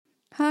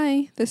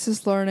Hi, this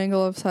is Lauren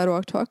Engel of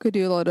Sidewalk Talk. I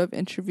do a lot of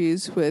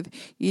interviews with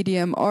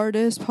EDM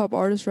artists, pop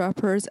artists,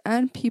 rappers,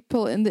 and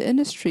people in the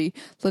industry,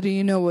 letting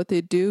you know what they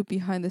do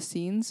behind the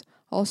scenes.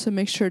 Also,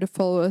 make sure to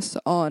follow us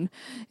on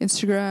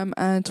Instagram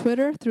and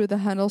Twitter through the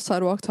handle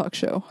Sidewalk Talk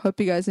Show. Hope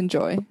you guys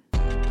enjoy.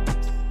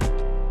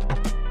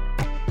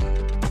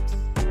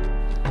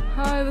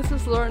 Hi, this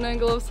is Lauren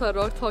Engel of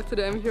Sidewalk Talk.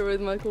 Today I'm here with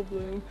Michael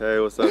Bloom. Hey,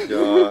 what's up,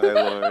 y'all? Hey,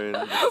 Lauren.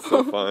 It's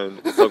so fun.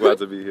 So glad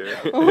to be here.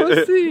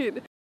 Oh,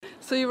 sweet.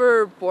 So you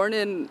were born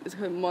in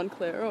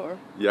Montclair, or?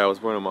 Yeah, I was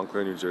born in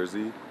Montclair, New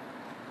Jersey.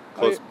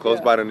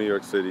 Close by to New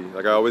York City.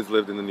 Like, I always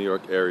lived in the New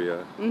York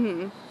area.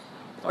 Mm-hmm.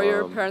 Are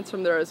your parents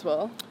from there as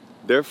well?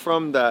 They're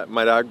from that.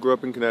 My dad grew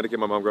up in Connecticut.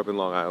 My mom grew up in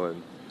Long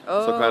Island.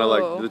 Oh. So kind of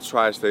like the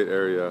tri-state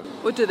area.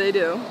 What do they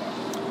do?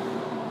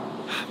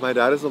 My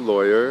dad is a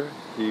lawyer.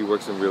 He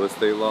works in real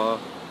estate law.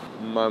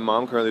 My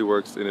mom currently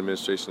works in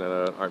administration at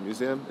an art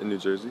museum in New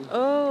Jersey.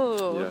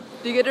 Oh. Yeah.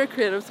 Do you get your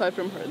creative side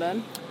from her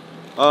then?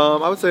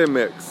 I would say a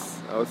mix.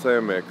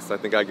 I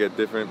think I get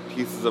different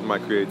pieces of my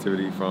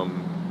creativity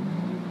from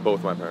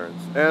both my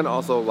parents and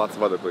also lots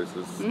of other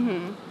places.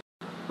 Mm-hmm.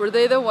 Were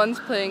they the ones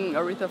playing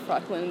Aretha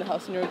Franklin in the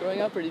house when you were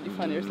growing up, or did you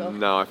find it yourself?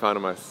 No, I found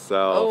it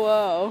myself. Oh,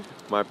 wow.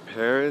 My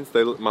parents,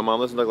 my mom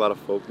listened to a lot of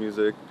folk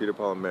music, Peter,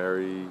 Paul and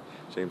Mary,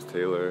 James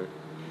Taylor.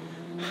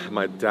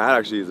 My dad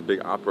actually is a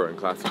big opera and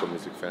classical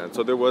music fan,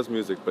 so there was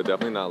music, but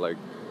definitely not like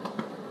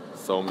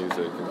soul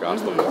music and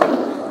gospel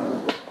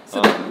music.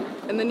 So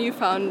and then you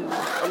found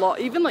a lot,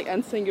 even like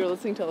NSYNC, you were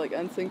listening to like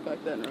NSYNC back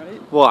then,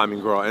 right? Well, I mean,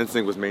 girl,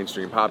 NSYNC was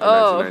mainstream pop in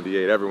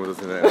 1998. Everyone was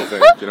listening to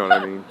NSYNC, you know what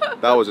I mean?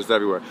 That was just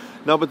everywhere.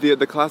 No, but the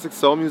classic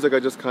soul music, I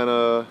just kind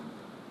of,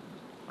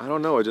 I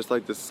don't know, I just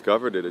like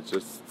discovered it. It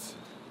just,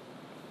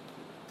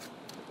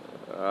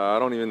 I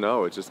don't even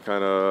know. It just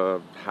kind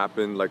of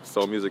happened. Like,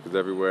 soul music is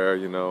everywhere,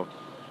 you know.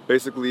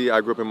 Basically,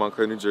 I grew up in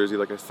Montclair, New Jersey,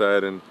 like I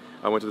said, and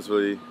I went to this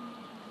really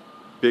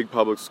big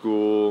public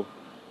school.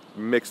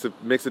 Mix of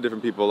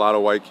different people, a lot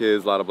of white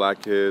kids, a lot of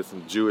black kids,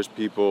 some Jewish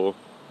people,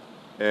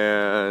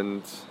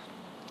 and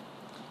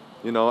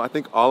you know, I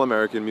think all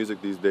American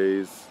music these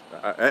days,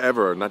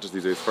 ever, not just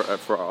these days,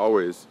 for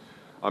always,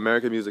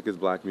 American music is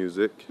black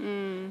music,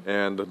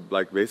 and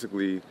like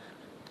basically,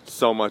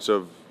 so much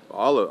of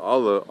all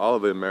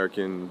of the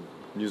American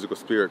musical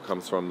spirit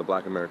comes from the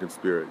Black American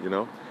spirit, you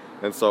know,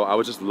 and so I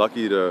was just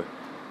lucky to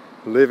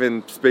live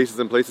in spaces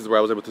and places where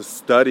I was able to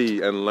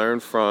study and learn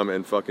from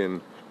and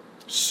fucking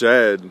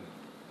shed,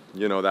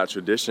 you know, that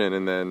tradition,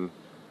 and then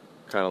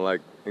kind of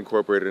like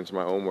incorporate it into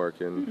my own work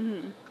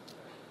and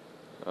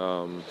you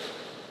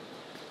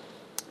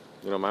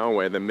know, my own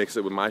way, and then mix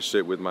it with my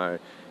shit, with my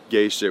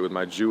gay shit, with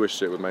my Jewish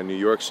shit, with my New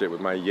York shit,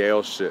 with my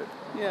Yale shit.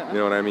 Yeah. You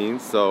know what I mean?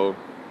 So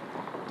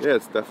yeah,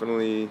 it's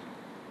definitely,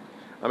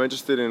 I'm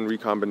interested in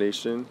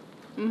recombination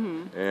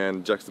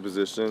and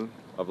juxtaposition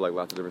of like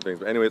lots of different things.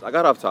 But anyways, I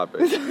got off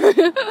topic.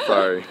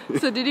 Sorry.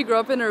 So did you grow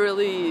up in a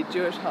really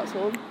Jewish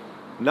household?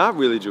 Not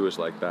really Jewish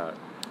like that.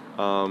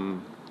 I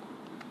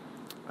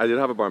did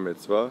have a bar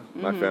mitzvah.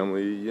 My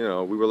family, you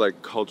know, we were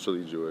like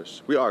culturally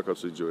Jewish. We are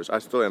culturally Jewish. I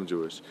still am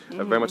Jewish.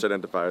 I very much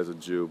identify as a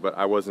Jew, but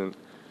I wasn't,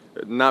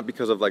 not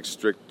because of like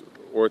strict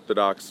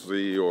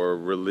orthodoxy or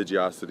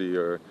religiosity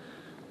or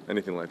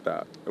anything like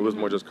that. It was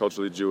more just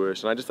culturally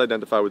Jewish, and I just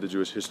identify with the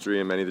Jewish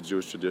history and many of the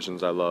Jewish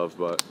traditions I love,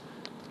 but,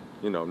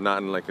 you know,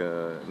 not in like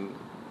a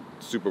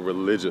super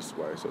religious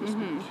way, so to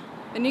speak.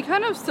 And you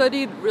kind of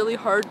studied really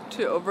hard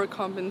to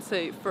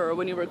overcompensate for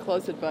when you were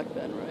closeted back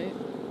then, right?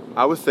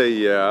 I would say,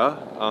 yeah.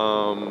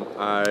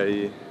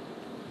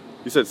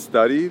 You said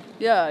studied?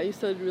 Yeah, you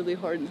studied really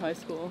hard in high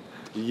school.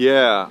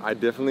 Yeah, I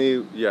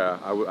definitely,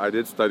 I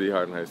did study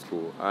hard in high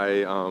school.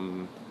 I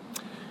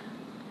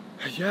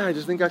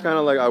just think I kind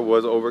of like,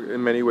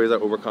 in many ways I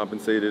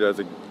overcompensated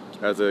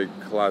as a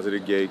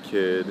closeted gay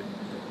kid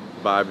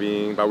by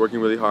working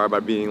really hard,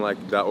 by being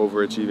like that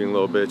overachieving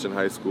little bitch in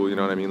high school, you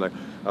know what I mean? Like,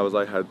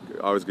 had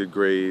always good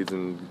grades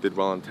and did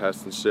well on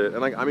tests and shit. And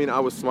like, I mean, I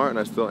was smart and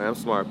I still am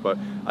smart, but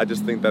I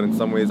just think that in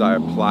some ways I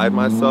applied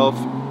myself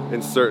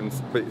in certain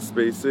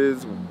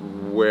spaces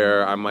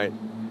where I might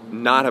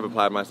not have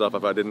applied myself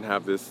if I didn't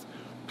have this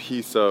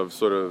piece of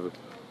sort of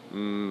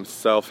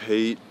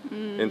self-hate,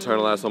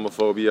 internalized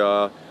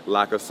homophobia,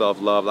 lack of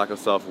self-love, lack of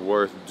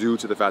self-worth, due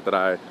to the fact that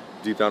I,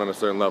 deep down on a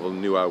certain level,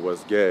 knew I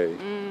was gay,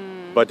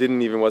 but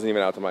wasn't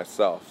even out to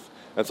myself.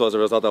 And so as a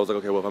result, I was like,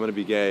 okay, well, if I'm gonna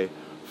be gay,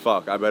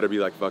 fuck, I better be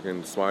like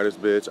fucking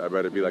smartest bitch, I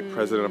better be like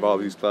president of all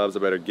these clubs, I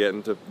better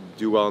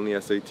do well in the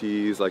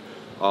SATs, like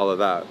all of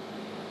that.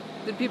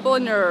 Did people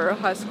in your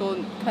high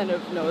school kind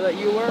of know that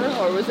you were,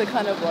 or was it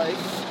kind of like,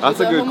 that's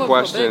a good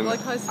question,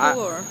 like high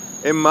school, or?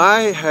 In my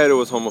head, it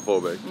was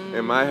homophobic.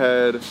 In my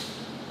head,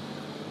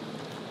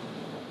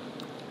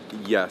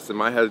 yes, in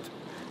my head,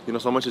 you know,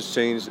 so much has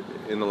changed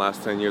in the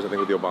last 10 years, I think,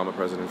 with the Obama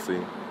presidency.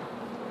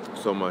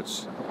 So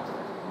much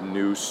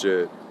new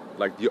shit.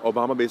 Like,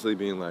 Obama basically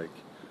being like,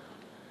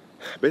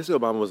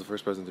 Obama was the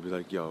first president to be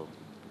like, yo,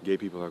 gay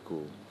people are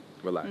cool,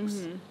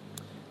 relax.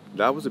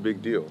 That was a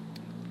big deal.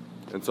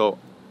 And so,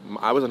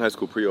 I was in high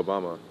school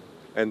pre-Obama,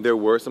 And there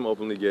were some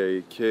openly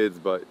gay kids,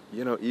 but,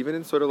 you know, even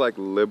in sort of like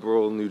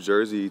liberal New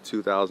Jersey,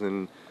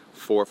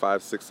 2004,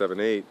 5, 6, 7,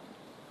 8,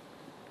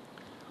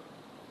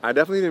 I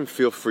definitely didn't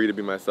feel free to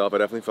be myself. I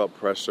definitely felt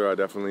pressure. I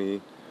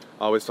definitely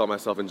always felt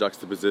myself in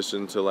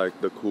juxtaposition to like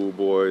the cool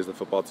boys, the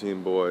football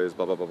team boys,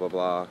 blah, blah, blah, blah,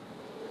 blah.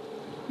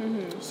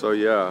 So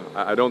yeah,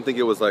 I don't think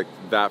it was like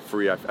that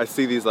free. I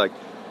see these like,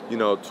 you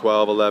know,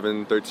 12,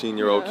 11,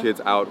 13-year-old kids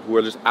out who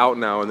are just out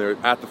now and they're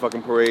at the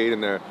fucking parade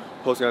and they're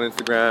posting on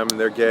Instagram and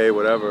they're gay,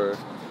 whatever.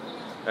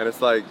 And it's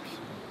like,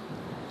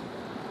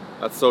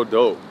 that's so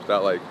dope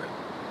that like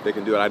they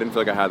can do it. I didn't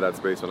feel like I had that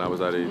space when I was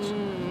that age.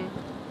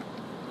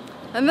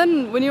 And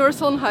then when you were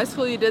still in high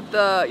school, you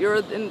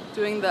were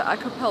doing the a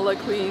cappella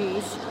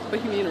Queen's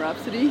Bohemian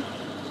Rhapsody.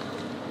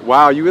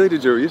 Wow, you really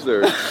did your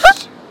research.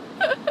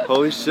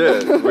 Holy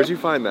shit, where'd you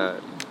find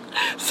that?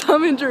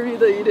 Some interview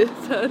that you did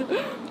said.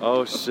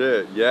 Oh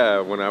shit, yeah.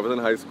 When I was in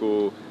high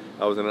school,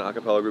 I was in an a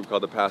cappella group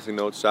called the Passing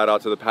Notes. Shout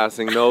out to the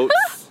Passing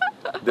Notes.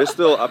 They're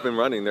still up and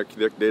running.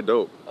 They're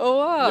dope. Oh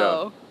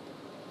wow.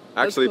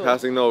 Yeah. Actually, cool.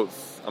 Passing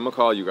Notes, I'm gonna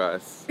call you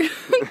guys.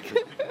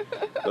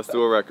 Let's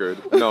do a record.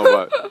 No,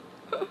 but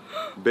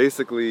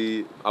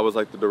basically, I was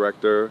like the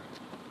director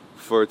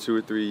for 2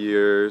 or 3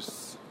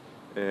 years,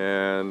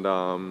 and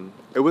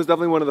it was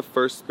definitely one of the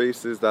first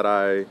spaces that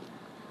I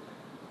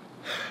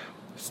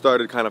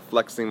started kind of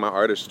flexing my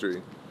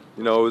artistry.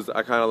 You know,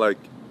 I kind of like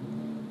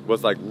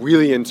was like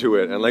really into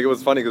it, and like it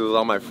was funny because it was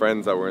all my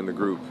friends that were in the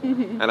group,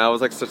 and I was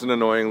like such an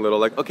annoying little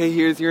like, okay,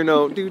 here's your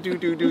note, do.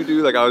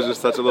 Like I was just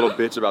such a little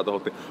bitch about the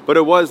whole thing. But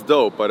it was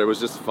dope. But it was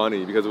just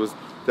funny because it was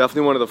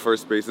definitely one of the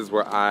first spaces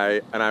where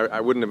I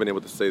wouldn't have been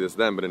able to say this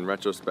then, but in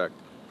retrospect,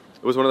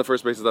 it was one of the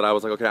first spaces that I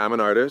was like, okay, I'm an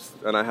artist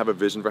and I have a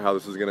vision for how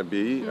this is gonna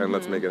be, and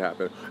let's make it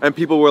happen. And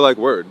people were like,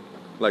 word.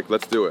 Like,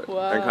 let's do it.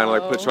 Wow. And kind of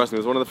like put trust in me.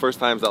 It was one of the first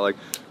times that like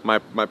my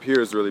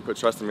peers really put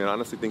trust in me. And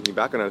honestly, thinking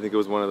back on it, I think it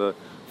was one of the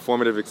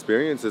formative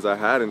experiences I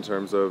had in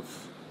terms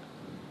of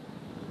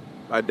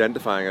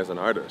identifying as an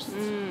artist.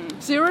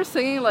 So you were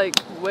singing like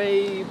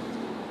way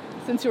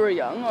since you were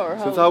young, or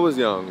how? Since I was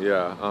young,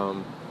 yeah.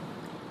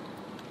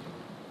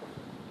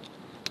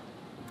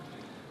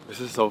 This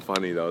is so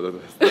funny though.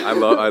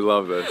 I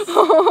love this.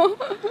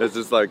 It's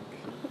just like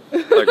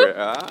wait,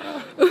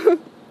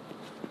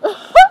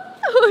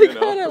 Oh my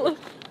god, I love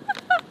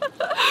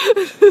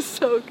this is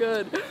so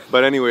good.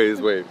 But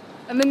anyways, wait.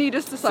 And then you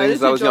just decided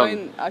to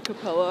join a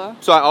cappella.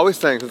 So I always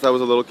sang since I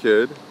was a little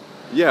kid.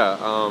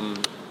 Yeah.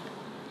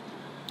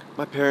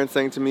 My parents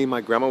sang to me.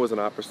 My grandma was an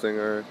opera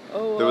singer.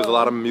 Oh, wow. There was a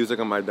lot of music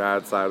on my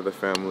dad's side of the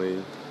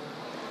family.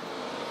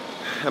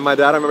 And my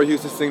dad, I remember he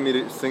used to sing to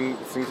me.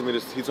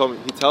 He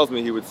tells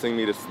me he would sing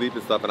me to sleep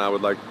and stuff, and I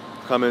would like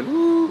come in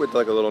woo, with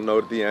like a little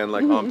note at the end,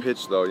 like on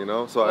pitch though, you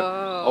know. So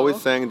I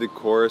always sang and did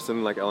chorus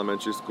in like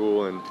elementary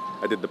school, and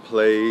I did the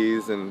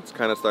plays and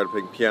kind of started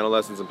taking piano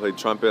lessons and played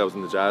trumpet. I was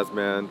in the jazz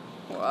band.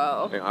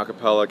 Wow. And a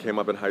cappella came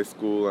up in high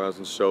school, and I was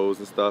in shows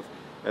and stuff.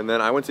 And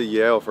then I went to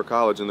Yale for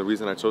college, and the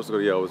reason I chose to go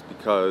to Yale was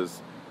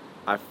because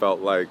I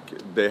felt like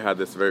they had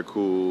this very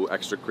cool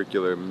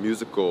extracurricular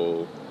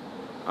musical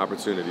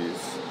opportunities.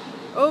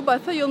 Oh,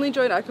 but I thought you only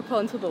joined a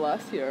cappella until the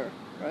last year,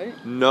 right?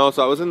 No,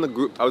 so I was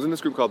in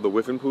this group called the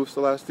Whiff and Poofs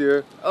the last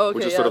year,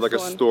 which is sort of like a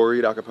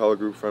storied a cappella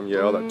group from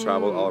Yale that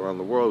traveled all around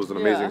the world. It was an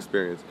amazing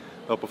experience.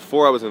 But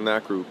before I was in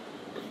that group,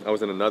 I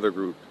was in another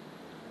group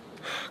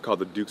called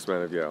the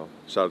Dukesmen of Yale.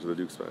 Shout out to the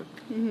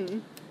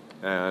Dukesmen.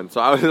 And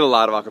so I did a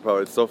lot of a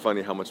cappella. It's so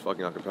funny how much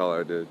fucking a cappella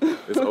I did.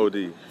 It's OD.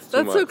 It's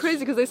That's so crazy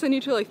because they send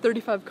you to like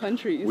 35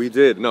 countries. We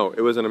did. No,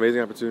 it was an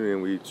amazing opportunity,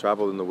 and we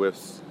traveled in the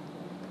Whiffs.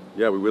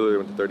 Yeah, we really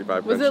went to 35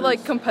 countries. Was it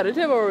like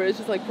competitive, or was it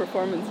just like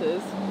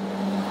performances?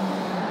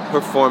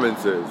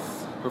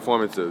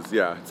 Performances,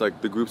 yeah. It's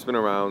like the group's been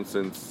around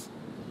since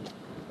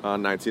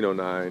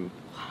 1909.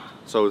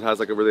 So it has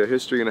like a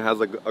history, and it has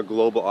like a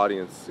global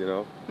audience, you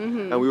know?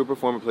 And we would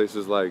perform at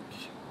places like,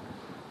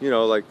 you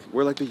know, like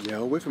we're like the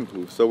Yale Whiff and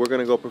Poof. So we're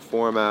going to go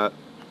perform at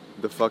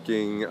the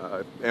fucking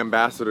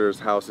ambassador's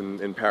house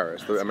in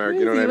Paris. The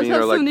American, you know what I mean?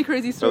 Or like, so many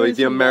crazy stories, or like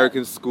the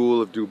American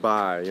School of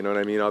Dubai, you know what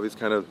I mean? All these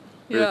kind of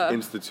really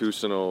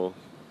institutional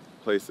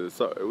places.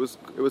 So it was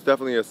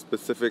definitely a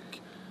specific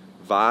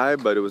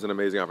vibe, but it was an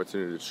amazing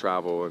opportunity to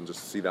travel and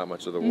just see that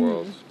much of the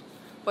world.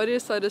 Why did you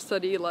decide to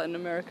study Latin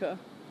America?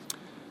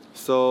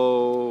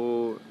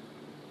 So,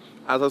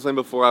 as I was saying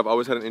before, I've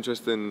always had an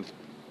interest in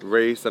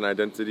race and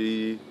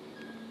identity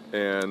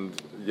and,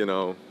 you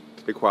know,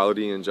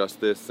 equality and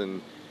justice,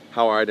 and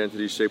how our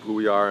identities shape who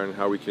we are and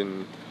how we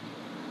can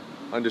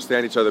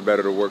understand each other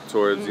better to work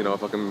towards, you know, a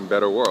fucking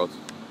better world.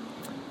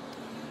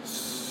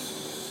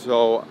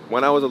 So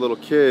when I was a little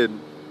kid,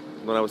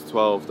 when I was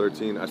 12,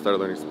 13, I started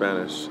learning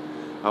Spanish.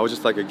 I was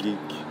just like a geek,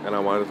 and I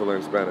wanted to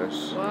learn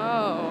Spanish.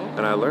 Wow.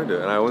 And I learned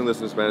it. And I only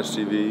listened to Spanish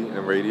TV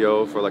and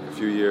radio for like a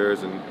few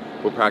years, and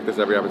would practice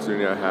every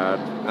opportunity I had.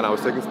 And I was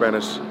taking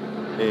Spanish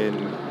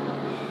in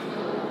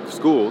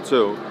school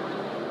too.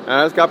 And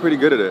I just got pretty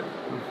good at it.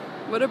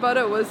 What about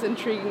it was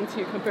intriguing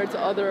to you compared to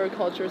other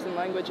cultures and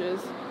languages?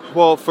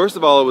 Well, first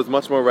of all, it was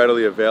much more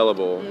readily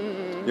available.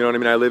 You know what I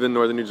mean? I live in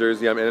northern New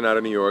Jersey. I'm in and out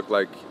of New York.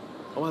 Like,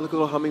 oh, look, a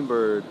little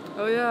hummingbird.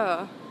 Oh,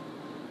 yeah.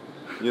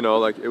 You know,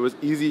 like, it was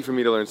easy for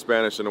me to learn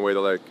Spanish in a way that,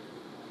 like,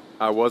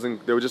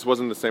 there just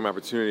wasn't the same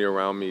opportunity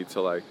around me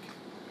to, like,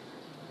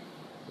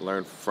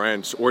 learn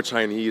French or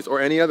Chinese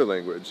or any other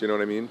language, you know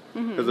what I mean?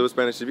 Because it was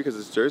Spanish TV, because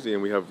it's Jersey,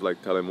 and we have,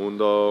 like,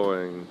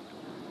 Telemundo, and,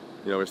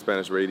 you know, we have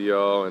Spanish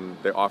radio, and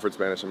they offered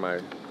Spanish in my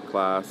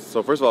class.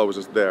 So first of all, it was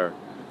just there.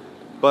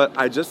 But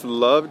I just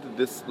loved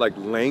this, like,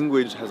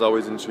 language has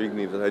always intrigued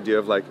me, this idea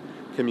of, like,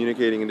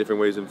 communicating in different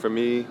ways. And for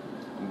me,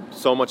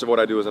 so much of what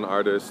I do as an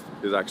artist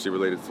is actually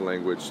related to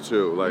language,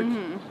 too. Like,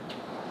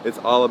 it's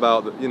all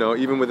about, you know,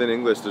 even within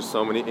English, there's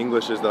so many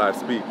Englishes that I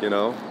speak, you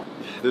know?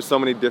 There's so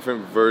many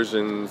different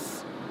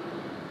versions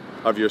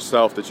of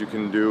yourself that you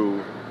can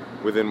do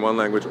within one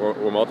language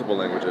or multiple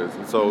languages.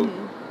 And so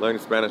learning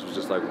Spanish was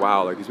just like,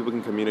 wow, like, these people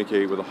can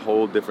communicate with a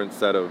whole different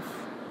set of...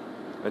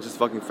 It just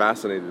fucking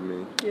fascinated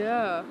me.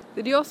 Yeah.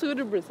 Did you also go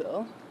to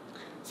Brazil?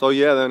 So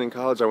yeah, then in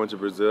college I went to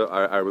Brazil.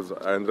 I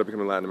ended up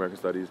becoming Latin American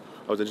Studies.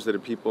 I was interested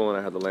in people, and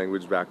I had the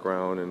language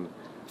background, and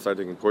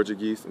started taking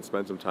Portuguese and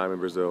spent some time in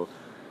Brazil.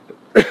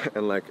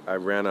 And like, I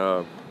ran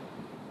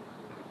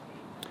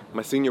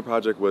my senior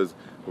project was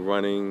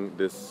running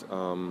this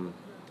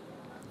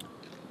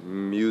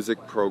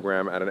music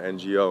program at an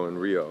NGO in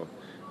Rio.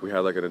 We had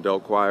like an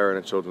adult choir and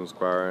a children's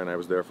choir, and I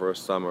was there for a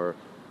summer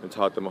and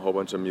taught them a whole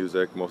bunch of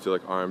music, mostly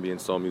like R&B and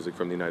soul music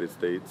from the United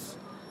States.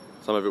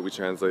 Some of it we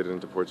translated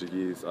into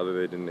Portuguese, other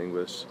they did in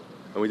English.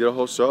 And we did a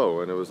whole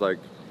show, and it was like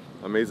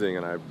amazing,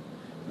 and I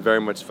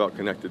very much felt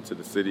connected to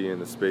the city and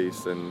the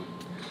space, and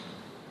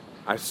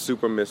I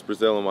super miss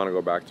Brazil and want to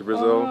go back to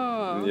Brazil.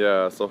 Oh.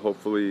 Yeah, so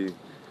hopefully,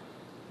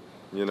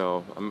 you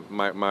know,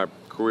 my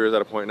career is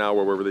at a point now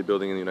where we're really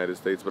building in the United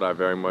States, but I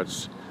very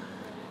much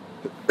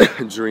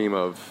dream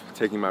of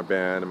taking my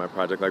band and my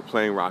project, like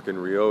playing Rock in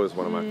Rio is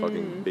one of my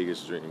fucking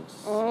biggest dreams.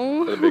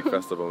 Oh. For the big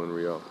festival in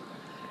Rio.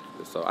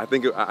 So I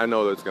think, I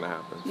know that it's going to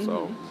happen.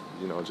 So,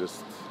 you know,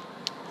 just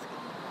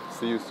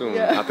see you soon.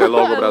 Yeah. Até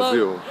logo,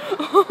 Brasil.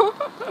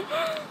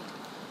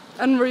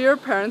 And were your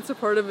parents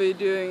supportive of you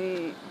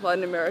doing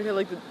Latin America?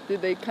 Like,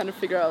 did they kind of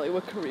figure out like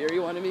what career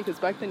you wanted to be? Because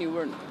back then you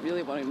weren't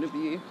really wanting to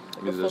be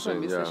like a full-time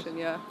musician.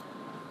 Yeah.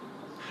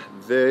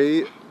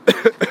 They,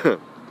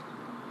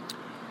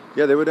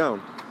 yeah, they were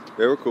down.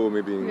 They were cool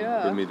with me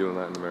with me doing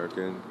Latin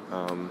American.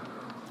 I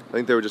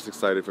think they were just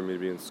excited for me to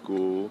be in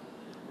school,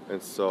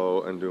 and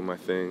doing my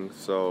thing.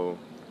 So,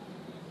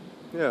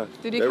 yeah.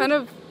 Did you kind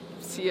of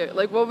see it?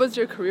 Like, what was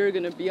your career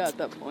going to be at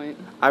that point?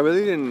 I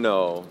really didn't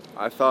know.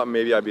 I thought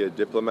maybe I'd be a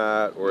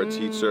diplomat or a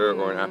teacher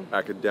or an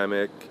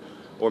academic,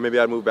 or maybe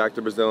I'd move back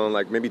to Brazil and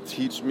like maybe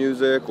teach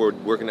music or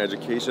work in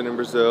education in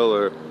Brazil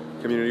or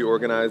community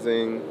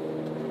organizing.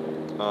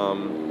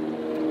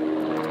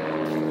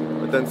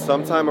 But then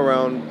sometime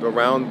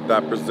around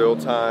that Brazil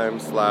time /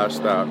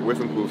 that Whiff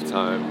and Poof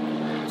time,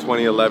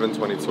 2011,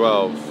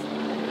 2012,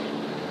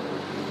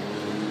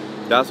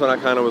 that's when I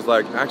kind of was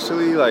like,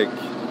 actually, like,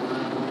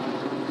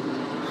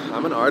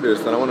 I'm an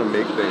artist and I want to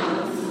make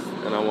things,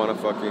 and I want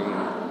to fucking,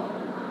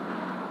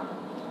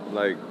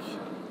 like,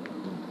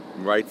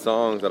 write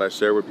songs that I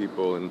share with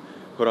people and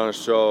put on a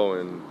show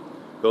and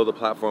build a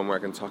platform where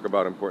I can talk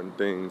about important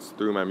things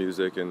through my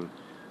music and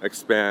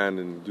expand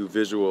and do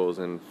visuals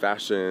and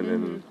fashion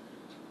and,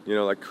 you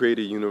know, like, create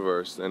a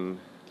universe. And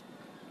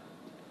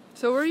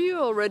so were you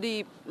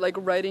already like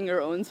writing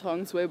your own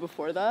songs way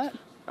before that?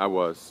 I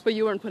was. But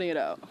you weren't putting it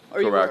out?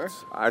 Or Correct. You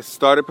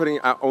were?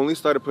 I only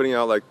started putting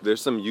out, like,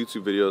 there's some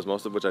YouTube videos,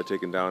 most of which I've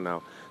taken down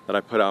now, that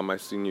I put out my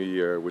senior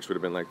year, which would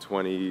have been like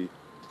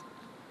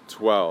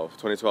 2012,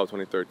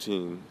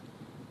 2013.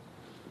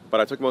 But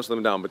I took most of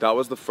them down. But that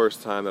was the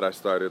first time that I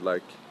started,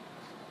 like,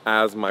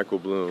 as Michael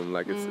Bloom.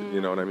 Like, it's,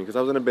 you know what I mean? Because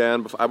I was in a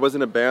band, I was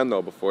in a band,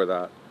 though, before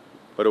that.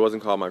 But it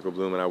wasn't called Michael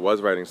Bloom, and I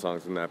was writing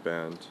songs in that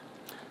band.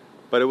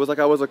 But it was like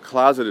I was a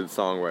closeted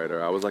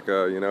songwriter. I was like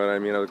you know what I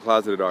mean? I was a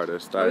closeted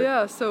artist.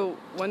 Yeah, so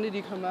when did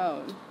you come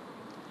out?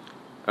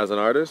 As an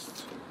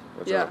artist?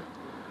 Yeah.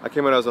 I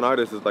came out as an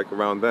artist like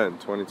around then,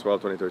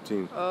 2012,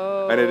 2013.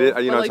 Oh. And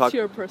it, you know, like to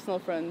your personal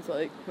friends,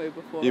 like way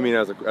before. You mean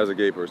as a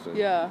gay person?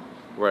 Yeah.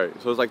 Right.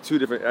 So it's like two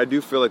different. I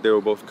do feel like they were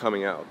both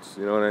coming out.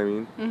 You know what I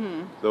mean?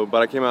 So,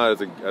 but I came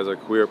out as a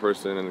queer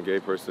person and a gay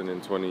person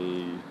in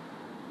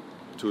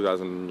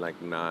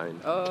 2009.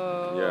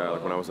 Oh. Yeah,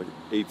 like when I was like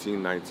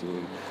 18,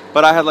 19.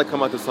 But I had like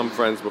come out to some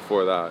friends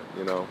before that,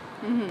 you know.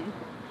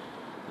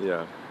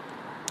 Yeah.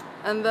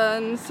 And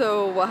then,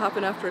 so what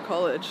happened after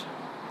college?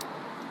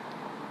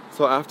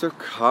 So after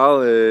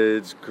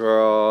college,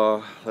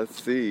 girl,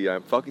 let's see.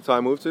 So I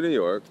moved to New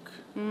York.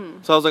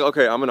 So I was like,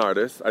 okay, I'm an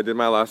artist. I did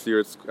my last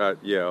year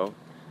at Yale,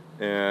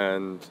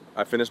 and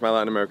I finished my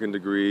Latin American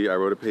degree. I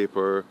wrote a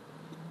paper,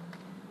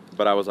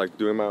 but I was like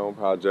doing my own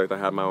project. I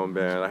had my own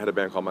band. I had a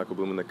band called Michael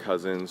Bloom and the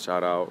Cousins.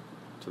 Shout out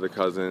to the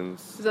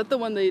Cousins. Is that the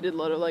one that you did a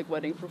lot of like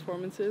wedding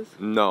performances?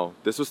 No,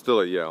 this was still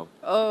at Yale.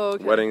 Oh,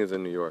 okay. Wedding is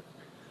in New York.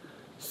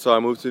 So I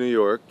moved to New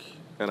York,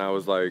 And I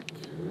was like,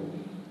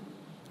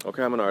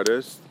 okay, I'm an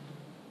artist.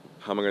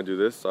 How am I going to do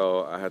this?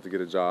 So I had to get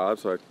a job.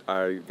 So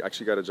I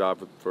actually got a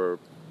job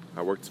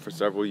I worked for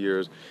several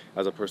years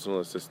as a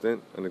personal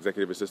assistant, an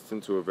executive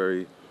assistant to a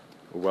very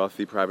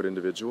wealthy private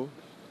individual.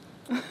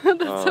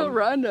 That's so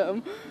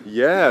random.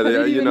 Yeah, How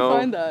did you even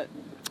find that?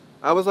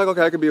 I was like,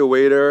 okay, I could be a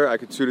waiter. I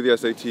could tutor the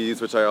SATs,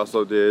 which I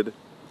also did.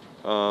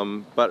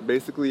 But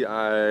basically,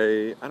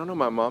 I don't know.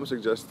 My mom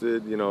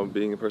suggested,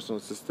 being a personal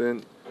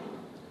assistant,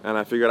 and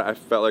I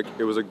felt like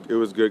it was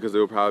good because it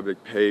would probably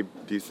pay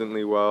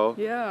decently well.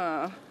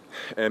 Yeah.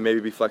 And maybe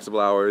be flexible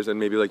hours, and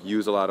maybe like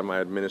use a lot of my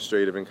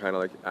administrative and kind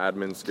of like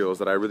admin skills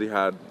that I really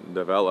had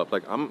developed.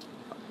 Like I'm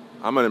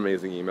an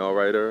amazing email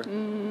writer.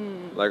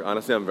 Like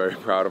honestly, I'm very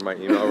proud of my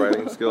email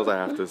writing skills. I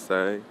have to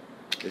say,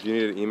 if you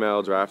need an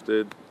email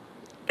drafted,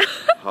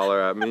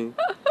 holler at me.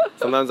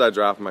 Sometimes I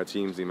draft my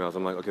team's emails.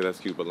 I'm like, okay, that's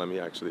cute, but let me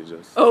actually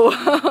just. Oh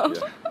wow.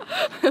 Yeah.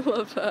 I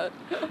love that.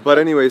 But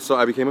anyway, so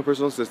I became a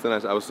personal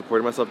assistant. I was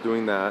supporting myself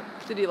doing that.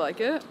 Did you like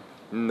it?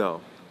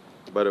 No,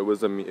 but it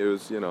was an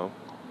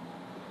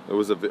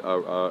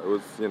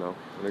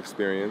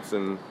experience,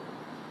 and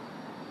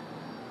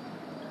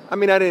I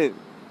mean, it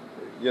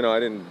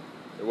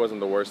wasn't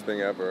the worst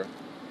thing ever.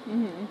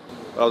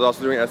 I was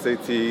also doing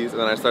SATs, and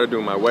then I started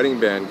doing my wedding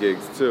band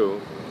gigs too,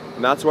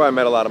 and that's where I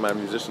met a lot of my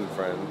musician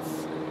friends.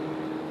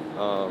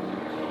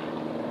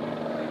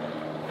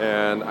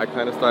 And I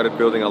kind of started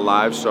building a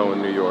live show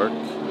in New York.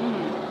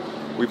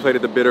 We played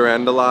at the Bitter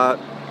End a lot,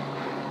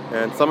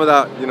 and some of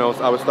that,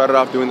 I started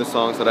off doing the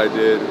songs that I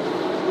did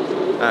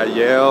at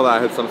Yale. I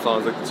had some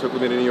songs that took me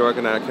to New York,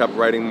 and I kept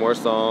writing more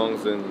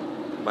songs, and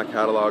my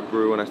catalog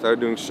grew, and I started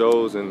doing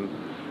shows, and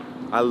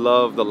I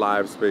love the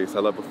live space.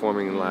 I love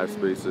performing in live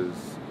spaces.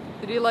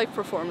 Did you like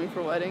performing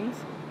for weddings?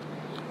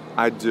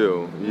 I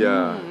do,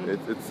 yeah.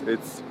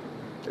 It's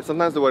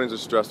sometimes the weddings are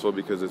stressful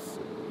because it's,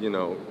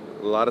 a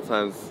lot of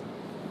times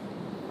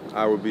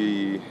I would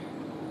be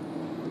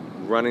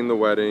running the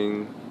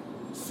wedding,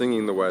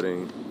 singing the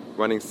wedding,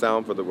 running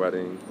sound for the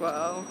wedding.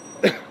 Wow.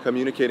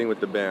 Communicating with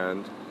the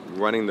band,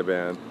 running the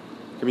band,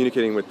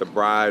 communicating with the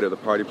bride or the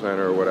party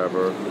planner or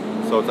whatever.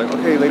 So it's like,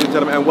 okay, ladies and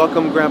gentlemen, and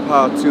welcome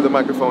Grandpa to the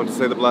microphone to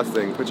say the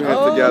blessing. Put your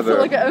hands together.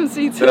 So like an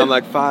MC too. And I'm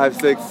like 5,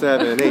 6,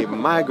 7, 8.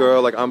 My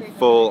girl, like I'm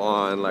full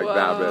on like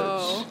that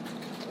bitch.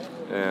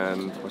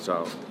 And watch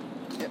out.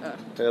 Yeah.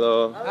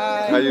 Hello.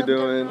 Hi. How you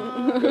doing?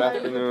 Good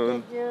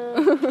afternoon.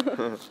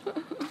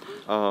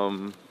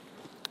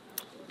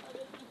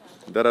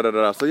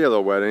 So yeah,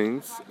 the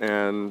weddings,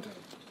 and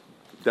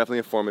definitely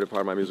a formative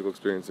part of my musical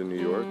experience in New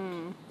York.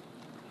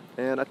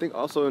 And I think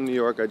also in New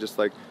York, I just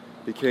like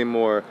became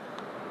more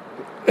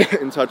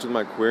in touch with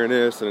my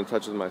queerness and in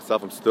touch with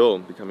myself. I'm still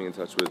becoming in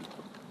touch with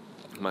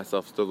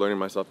myself, still learning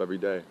myself every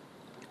day.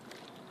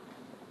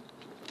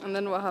 And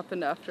then what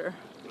happened after?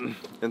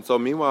 And so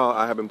meanwhile,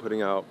 I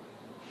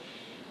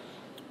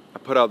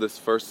put out this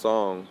first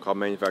song called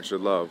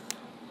Manufactured Love.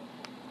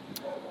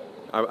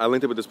 I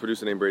linked up with this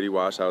producer named Brady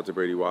Watt. Shout out to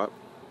Brady Watt.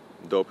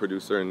 Dope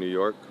producer in New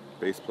York,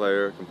 bass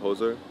player,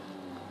 composer.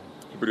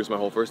 He produced my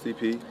whole first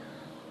EP.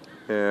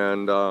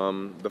 And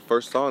the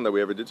first song that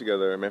we ever did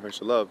together,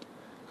 Manufactured Love,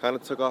 kind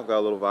of took off, got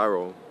a little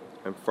viral.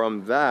 And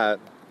from that,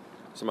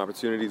 some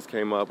opportunities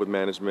came up with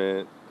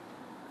management,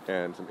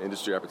 and some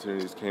industry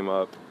opportunities came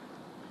up.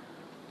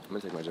 I'm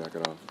gonna take my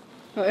jacket off.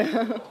 Oh,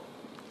 yeah.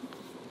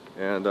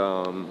 And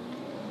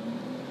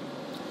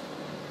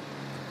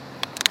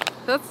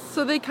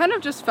so they kind of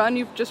just found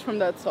you just from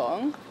that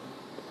song?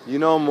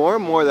 More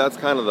and more that's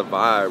kind of the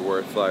vibe, where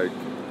it's like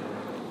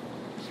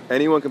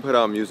anyone can put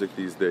out music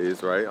these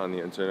days, right, on the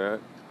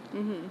internet.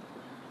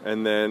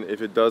 And then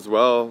if it does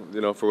well,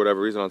 for whatever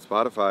reason on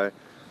Spotify,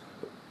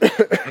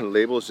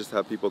 labels just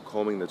have people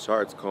combing the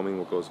charts, combing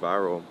what goes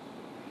viral.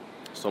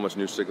 So much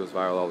new shit goes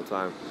viral all the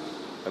time.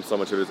 And so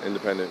much of it is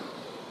independent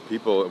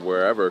people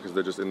wherever, because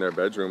they're just in their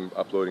bedroom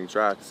uploading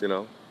tracks,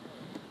 And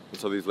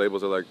so these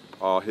labels are like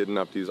all hitting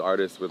up these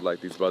artists with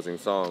like these buzzing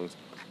songs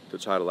to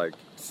try to like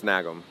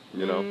snag them,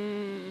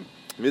 The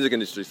music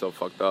industry is so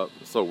fucked up.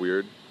 It's so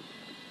weird.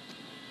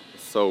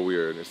 So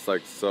weird. It's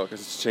like because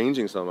it's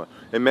changing so much.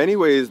 In many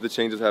ways, the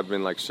changes have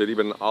been like shitty,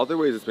 but in other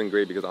ways, it's been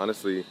great because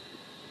honestly,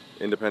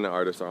 independent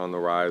artists are on the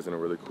rise in a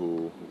really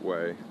cool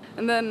way.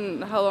 And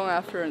then how long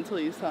after until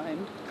you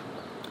signed?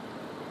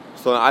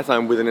 So I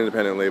signed with an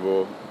independent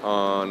label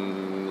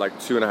on like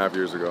 2.5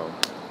 years ago.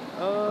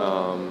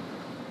 Oh.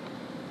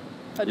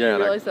 How did you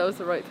realize that was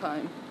the right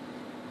time?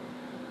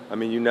 I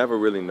mean, you never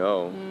really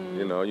know.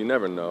 You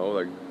never know.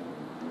 Like,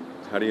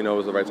 how do you know it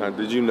was the right time?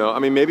 Did you know? I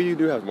mean, maybe you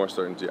do have more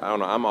certainty. I don't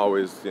know. I'm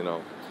always,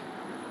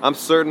 I'm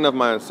certain of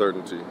my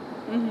uncertainty.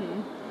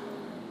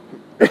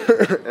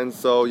 And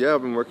so, yeah,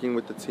 I've been working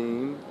with the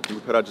team. We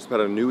just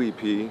put out a new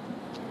EP,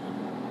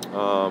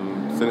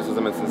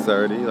 Cynicism and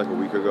Sincerity, like a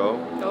week ago.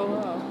 Oh,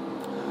 wow.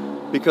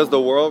 Because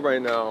the world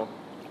right now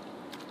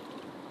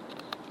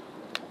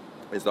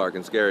is dark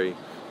and scary,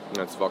 and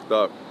it's fucked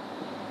up.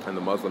 And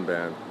the Muslim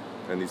ban,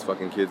 and these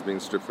fucking kids being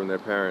stripped from their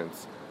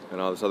parents,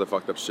 and all this other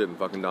fucked up shit and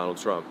fucking Donald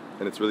Trump.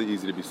 And it's really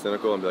easy to be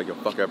cynical and be like, yo,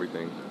 fuck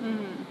everything.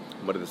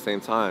 But at the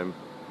same time,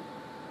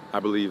 I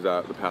believe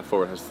that the path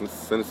forward has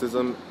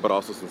cynicism, but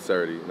also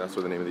sincerity, and that's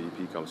where the name of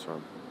the EP comes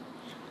from.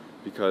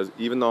 Because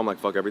even though I'm like,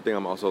 fuck everything,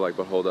 I'm also like,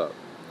 but hold up.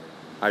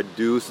 I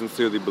do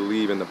sincerely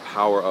believe in the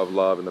power of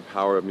love, and the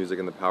power of music,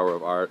 and the power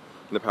of art,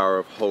 and the power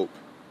of hope,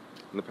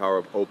 and the power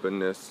of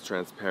openness,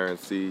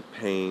 transparency,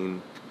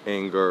 pain,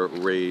 anger,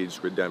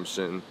 rage,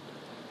 redemption.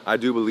 I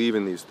do believe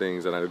in these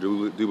things, and I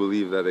do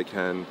believe that they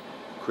can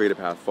create a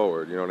path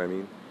forward, you know what I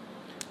mean?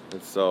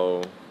 And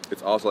so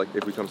it's also like,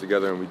 if we come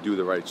together and we do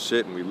the right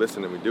shit and we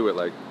listen and we do it,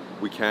 like,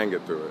 we can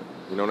get through it,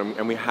 you know what I mean?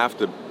 And we have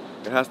to,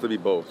 it has to be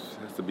both.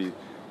 It has to be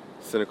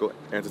cynical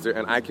and sincere,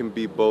 and I can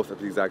be both at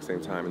the exact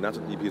same time, and that's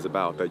what EP is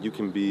about, that you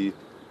can be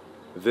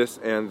this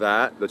and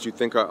that you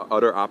think are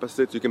utter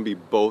opposites, you can be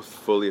both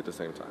fully at the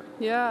same time.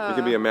 Yeah. You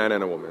can be a man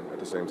and a woman at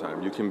the same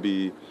time. You can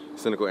be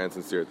cynical and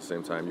sincere at the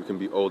same time. You can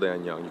be old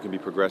and young. You can be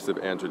progressive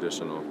and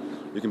traditional.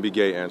 You can be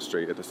gay and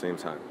straight at the same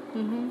time.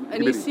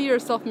 And you see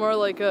yourself more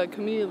like a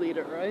community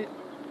leader, right?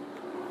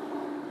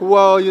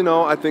 Well,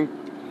 I think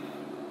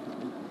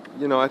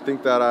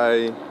that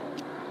I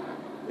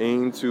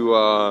aim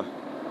to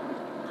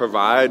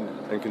provide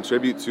and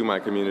contribute to my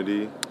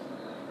community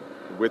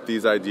with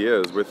these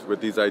ideas,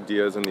 with these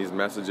ideas and these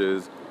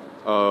messages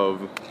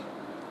of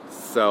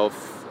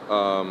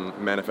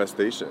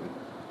self-manifestation,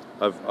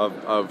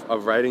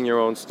 of writing your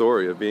own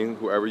story, of being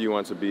whoever you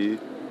want to be,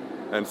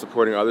 and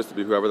supporting others to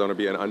be whoever they want to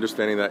be, and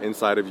understanding that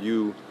inside of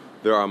you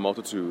there are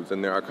multitudes,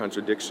 and there are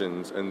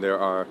contradictions, and there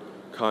are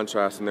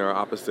contrasts, and there are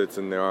opposites,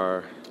 and there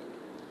are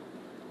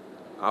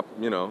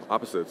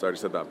opposites. I already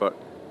said that,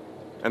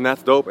 and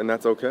that's dope, and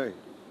that's okay,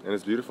 and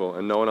it's beautiful,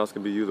 and no one else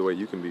can be you the way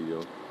you can be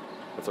you.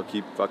 And so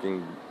keep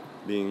fucking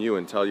being you,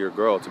 and tell your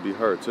girl to be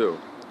her too.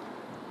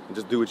 And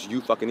just do what you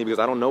fucking need, because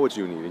I don't know what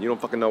you need, and you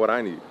don't fucking know what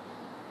I need.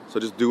 So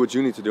just do what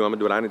you need to do, I'm gonna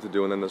do what I need to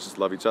do, and then let's just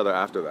love each other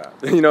after that.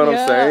 You know what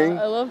I'm saying?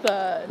 I love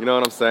that. You know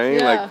what I'm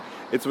saying? Yeah. Like,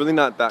 it's really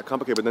not that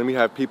complicated, but then we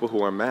have people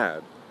who are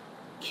mad.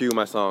 Cue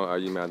my song, Are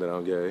You Mad That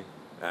I'm Gay?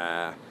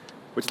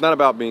 Which is not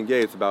about being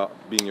gay, it's about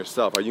being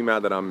yourself. Are you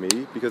mad that I'm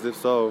me? Because if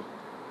so,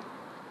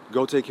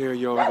 go take care of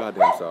your own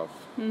goddamn self.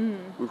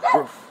 Woof,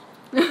 woof.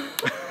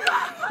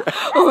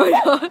 Oh my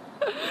god.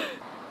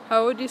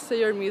 How would you say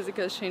your music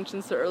has changed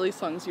since the early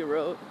songs you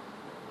wrote?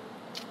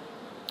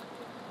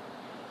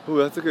 Ooh,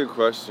 that's a good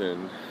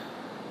question.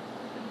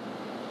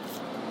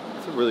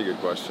 That's a really good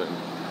question.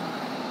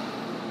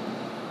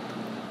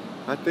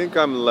 I think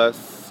I'm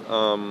less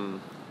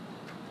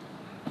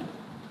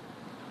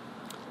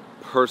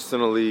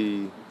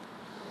personally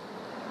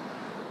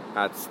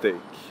at stake,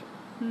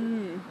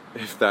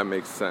 if that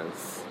makes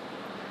sense.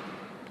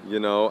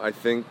 I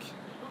think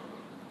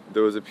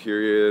there was a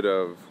period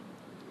of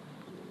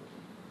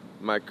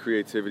my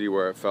creativity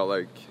where it felt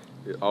like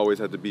it always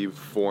had to be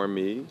for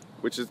me,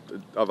 which is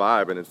a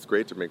vibe, and it's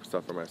great to make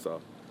stuff for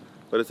myself.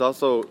 But it's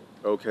also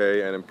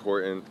okay and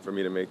important for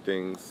me to make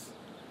things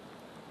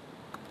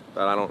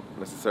that I don't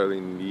necessarily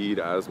need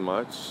as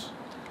much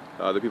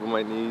that other people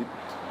might need,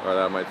 or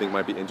that I might think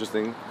might be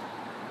interesting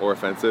or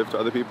offensive to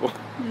other people.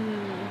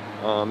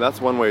 That's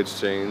one way it's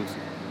changed.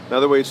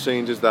 Another way it's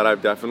changed is that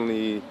I've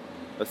definitely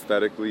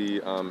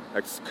aesthetically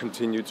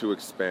continued to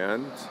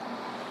expand.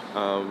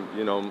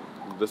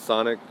 The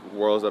sonic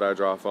worlds that I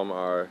draw from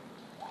are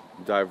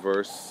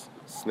diverse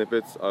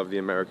snippets of the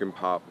American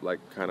pop,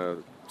 like, kind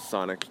of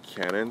sonic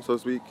canon, so to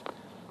speak.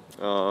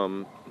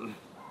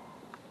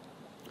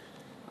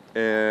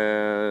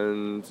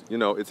 And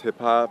it's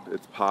hip-hop,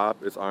 it's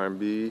pop, it's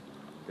R&B,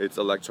 it's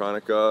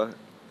electronica,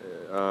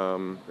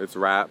 it's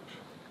rap,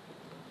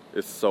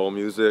 it's soul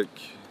music,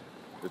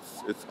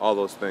 it's all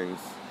those things.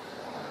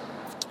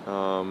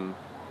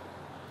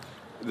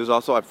 There's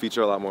also, I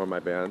feature a lot more of my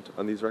band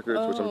on these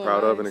records, which I'm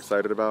proud of and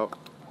excited about.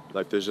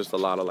 Like, there's just a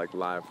lot of like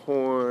live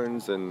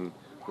horns and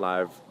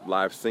live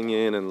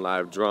singing and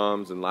live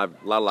drums and a lot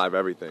of live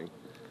everything,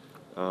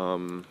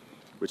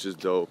 which is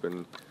dope.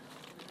 And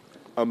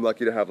I'm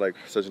lucky to have like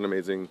such an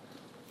amazing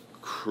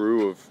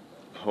crew of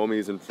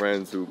homies and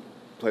friends who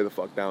play the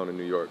fuck down in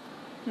New York.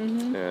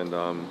 And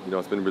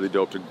it's been really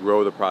dope to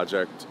grow the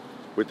project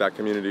with that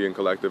community and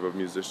collective of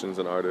musicians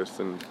and artists,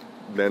 and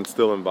then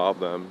still involve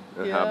them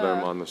and have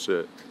them on the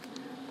shit.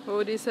 What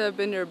would you say have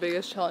been your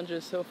biggest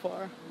challenges so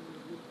far?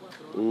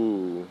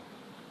 Ooh.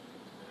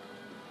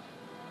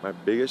 My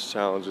biggest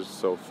challenges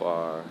so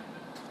far.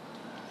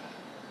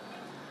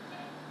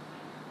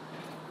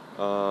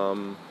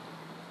 Am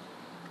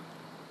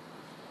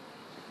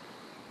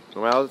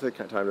I allowed to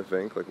take time to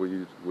think? Like, will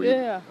you?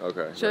 Yeah.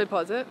 Okay. Should I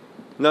pause it?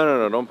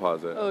 No, don't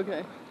pause it.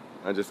 Okay.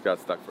 I just got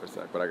stuck for a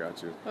sec, but I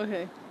got you.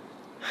 Okay.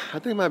 I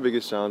think my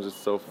biggest challenges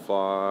so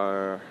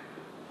far,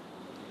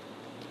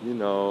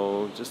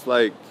 just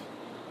like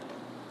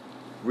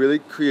really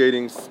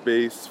creating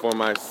space for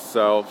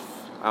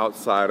myself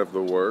outside of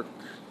the work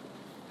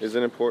is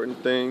an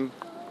important thing.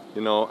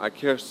 I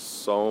care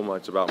so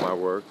much about my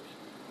work,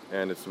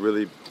 and it's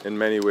really, in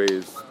many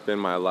ways, been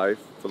my life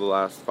for the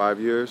last 5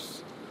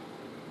 years.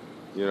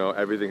 You know,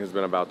 everything has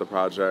been about the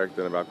project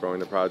and about growing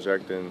the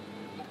project, and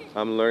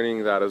I'm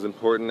learning that as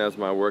important as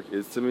my work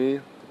is to me,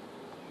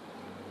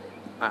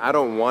 I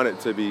don't want it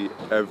to be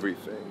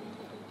everything.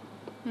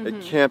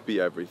 It can't be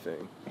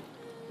everything,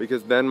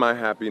 because then my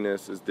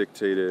happiness is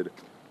dictated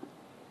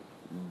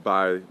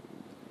by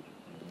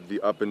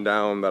the up and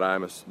down that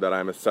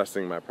I'm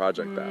assessing my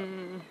project at.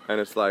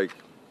 And it's like,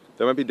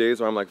 there might be days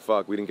where I'm like,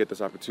 fuck, we didn't get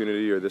this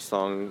opportunity, or this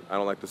song, I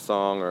don't like this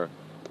song, or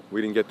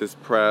we didn't get this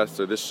press,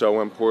 or this show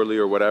went poorly,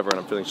 or whatever, and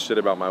I'm feeling shit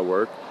about my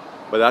work.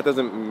 But that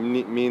doesn't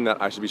mean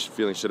that I should be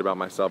feeling shit about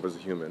myself as a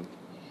human.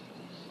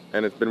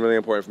 And it's been really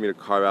important for me to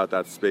carve out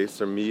that space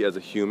for me as a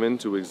human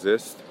to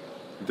exist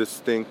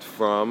distinct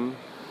from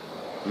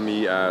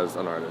me as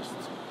an artist.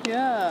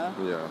 Yeah.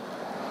 Yeah.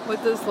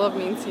 What does love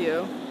mean to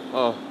you?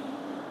 Oh,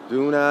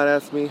 do not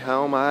ask me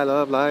how my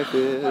love life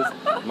is.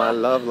 My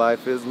love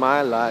life is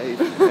my life,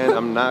 and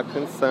I'm not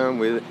concerned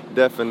with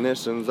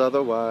definitions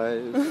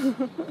otherwise.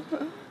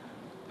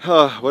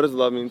 What does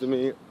love mean to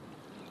me?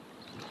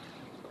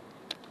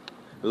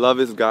 Love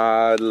is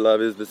God,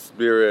 love is the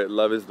spirit,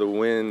 love is the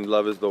wind,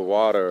 love is the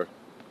water.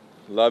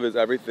 Love is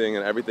everything,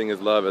 and everything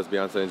is love, as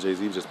Beyonce and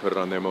Jay-Z just put it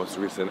on their most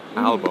recent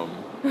album.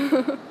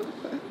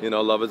 You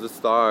know, love is the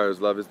stars,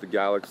 love is the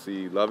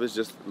galaxy, love is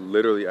just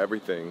literally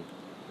everything.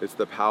 It's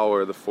the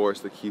power, the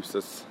force that keeps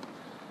us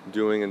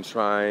doing and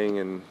trying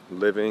and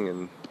living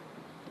and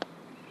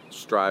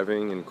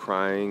striving and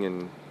crying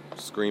and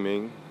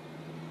screaming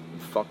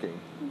and fucking.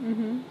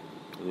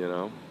 You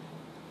know?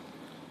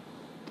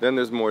 Then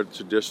there's more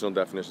traditional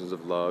definitions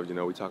of love. You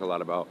know, I talk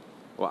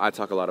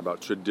a lot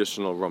about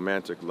traditional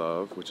romantic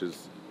love, which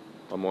is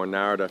a more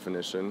narrow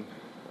definition,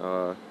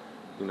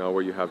 you know,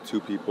 where you have two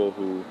people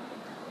who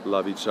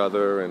love each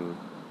other, and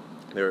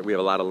we have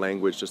a lot of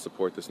language to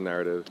support this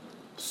narrative.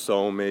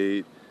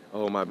 Soulmate,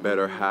 oh, my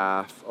better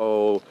half,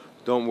 oh,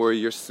 don't worry,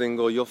 you're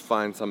single, you'll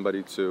find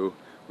somebody too.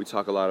 We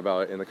talk a lot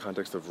about it in the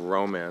context of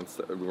romance,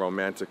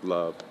 romantic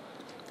love.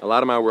 A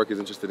lot of my work is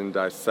interested in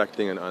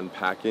dissecting and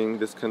unpacking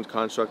this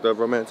construct of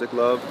romantic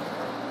love.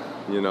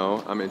 You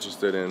know, I'm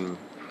interested in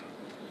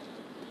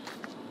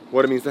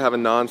what it means to have a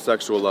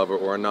non-sexual lover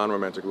or a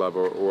non-romantic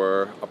lover,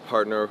 or a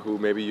partner who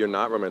maybe you're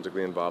not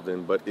romantically involved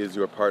in, but is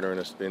your partner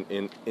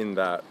in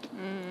that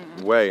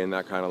way, in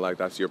that kind of like,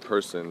 that's your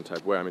person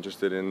type way. I'm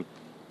interested in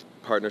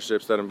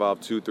partnerships that involve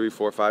 2, 3,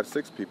 4, 5,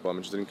 6 people. I'm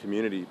interested in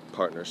community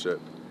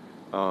partnership.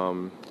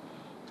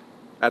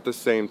 At the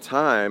same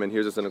time, and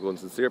here's the cynical and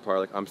sincere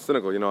part, like, I'm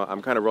cynical, you know,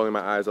 I'm kind of rolling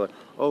my eyes like,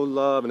 oh,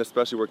 love, and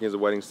especially working as a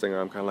wedding singer,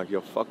 I'm kind of like,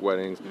 yo, fuck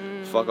weddings,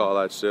 fuck all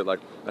that shit. Like,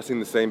 I seen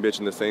the same bitch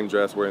in the same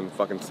dress wearing the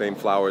fucking same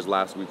flowers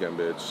last weekend,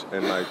 bitch.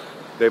 And like,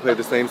 they played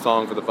the same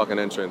song for the fucking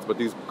entrance. But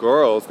these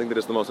girls think that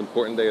it's the most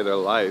important day of their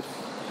life,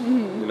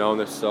 you know, and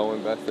they're so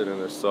invested, and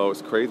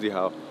it's crazy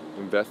how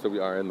invested we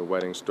are in the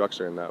wedding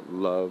structure and that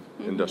love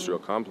industrial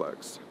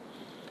complex.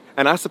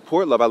 And I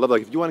support love. I love,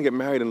 like, if you want to get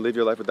married and live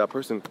your life with that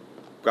person,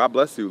 God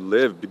bless you,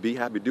 live, be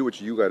happy, do what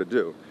you got to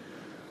do.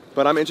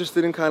 But I'm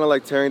interested in kind of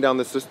like tearing down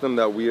the system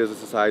that we as a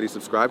society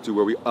subscribe to,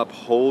 where we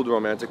uphold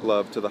romantic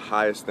love to the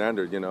highest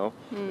standard, you know?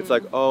 It's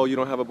like, oh, you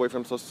don't have a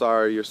boyfriend, I'm so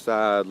sorry, you're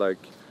sad. Like,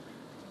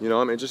 you know,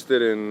 I'm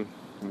interested in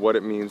what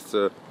it means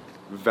to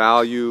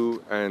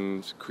value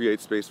and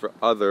create space for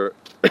other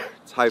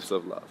types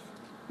of love.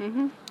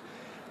 And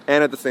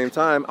at the same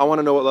time, I want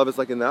to know what love is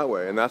like in that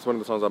way. And that's one of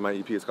the songs on my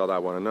EP. It's called I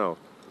Want to Know.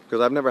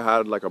 Because I've never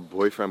had like a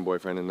boyfriend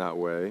in that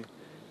way.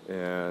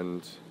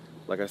 And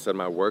like I said,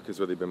 my work has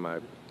really been my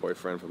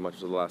boyfriend for much of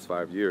the last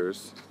 5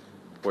 years.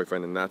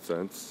 Boyfriend in that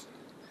sense.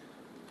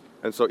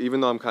 And so even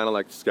though I'm kind of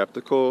like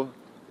skeptical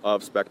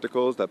of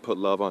spectacles that put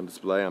love on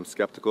display, I'm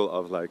skeptical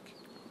of like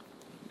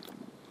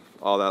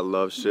all that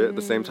love shit. At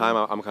the same time,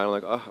 I'm kind of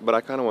like, oh, but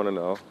I kind of want to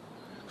know.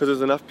 Because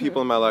there's enough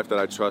people in my life that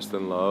I trust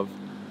and love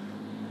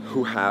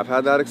who have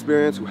had that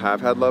experience, who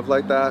have had love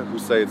like that, who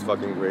say it's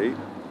fucking great.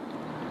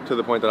 To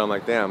the point that I'm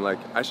like, damn, like,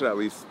 I should at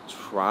least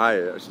try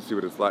it. I should see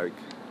what it's like.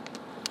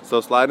 So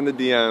slide in the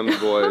DMs,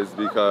 boys,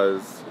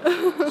 because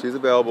she's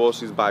available.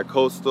 She's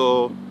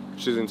bi-coastal.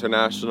 She's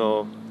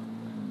international.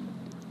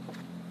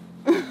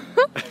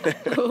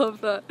 I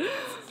love that.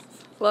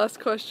 Last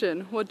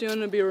question. What do you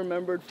want to be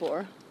remembered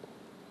for?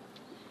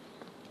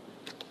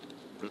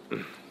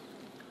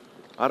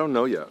 I don't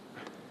know yet.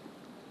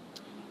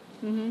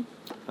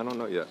 I don't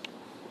know yet.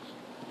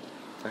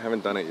 I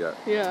haven't done it yet.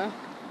 Yeah.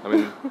 I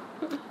mean,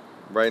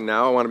 right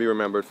now I want to be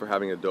remembered for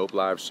having a dope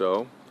live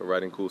show, for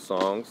writing cool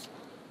songs,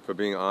 for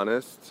being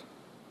honest,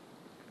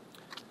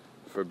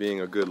 for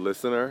being a good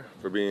listener,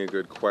 for being a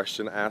good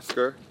question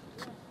asker,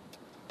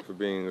 for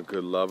being a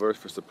good lover,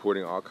 for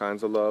supporting all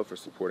kinds of love, for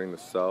supporting the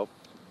self,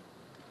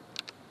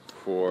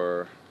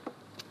 for,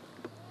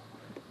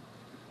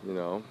 you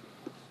know,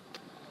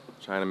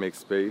 trying to make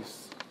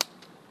space,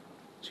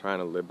 trying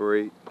to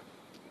liberate.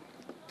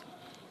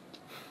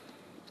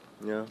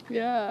 Yeah.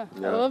 Yeah, I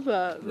love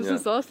that. This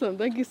is awesome.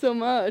 Thank you so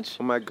much.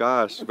 Oh my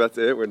gosh, that's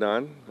it? We're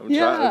done?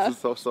 Yeah.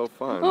 This is so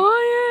fun.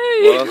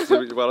 Oh, yay!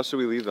 What else should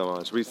we leave them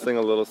on? Should we sing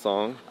a little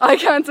song? I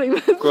can't sing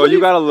this. Girl,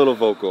 you got a little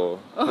vocal.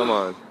 Come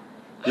on.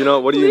 You know,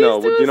 what do you Please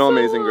know? do Do a you know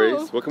Amazing solo.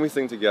 Grace? What can we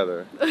sing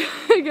together?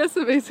 I guess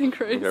Amazing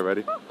Grace. Okay,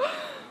 ready?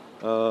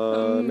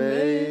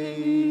 Amazing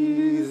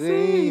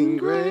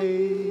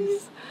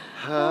Grace,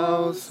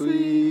 how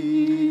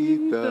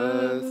sweet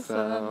the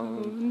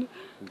sound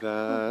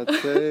that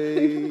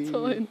saved.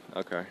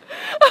 Okay.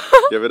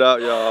 Give it up,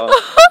 y'all.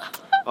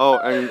 Oh,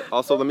 and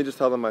also let me just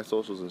tell them my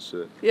socials and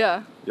shit.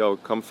 Yeah. Yo,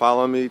 come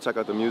follow me, check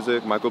out the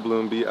music. Michael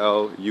Bloom,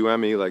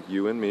 BLUME, like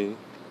you and me.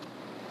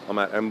 I'm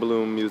at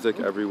MBloom Music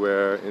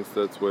everywhere,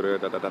 Insta, Twitter,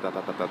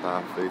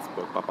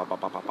 Facebook,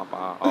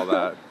 all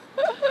that.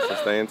 So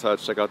stay in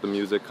touch, check out the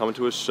music, come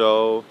to a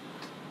show,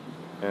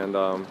 and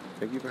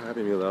thank you for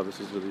having me, love. This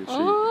was really a treat.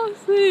 Oh,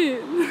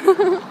 sweet.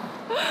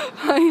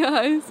 Bye,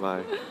 guys.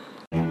 Bye.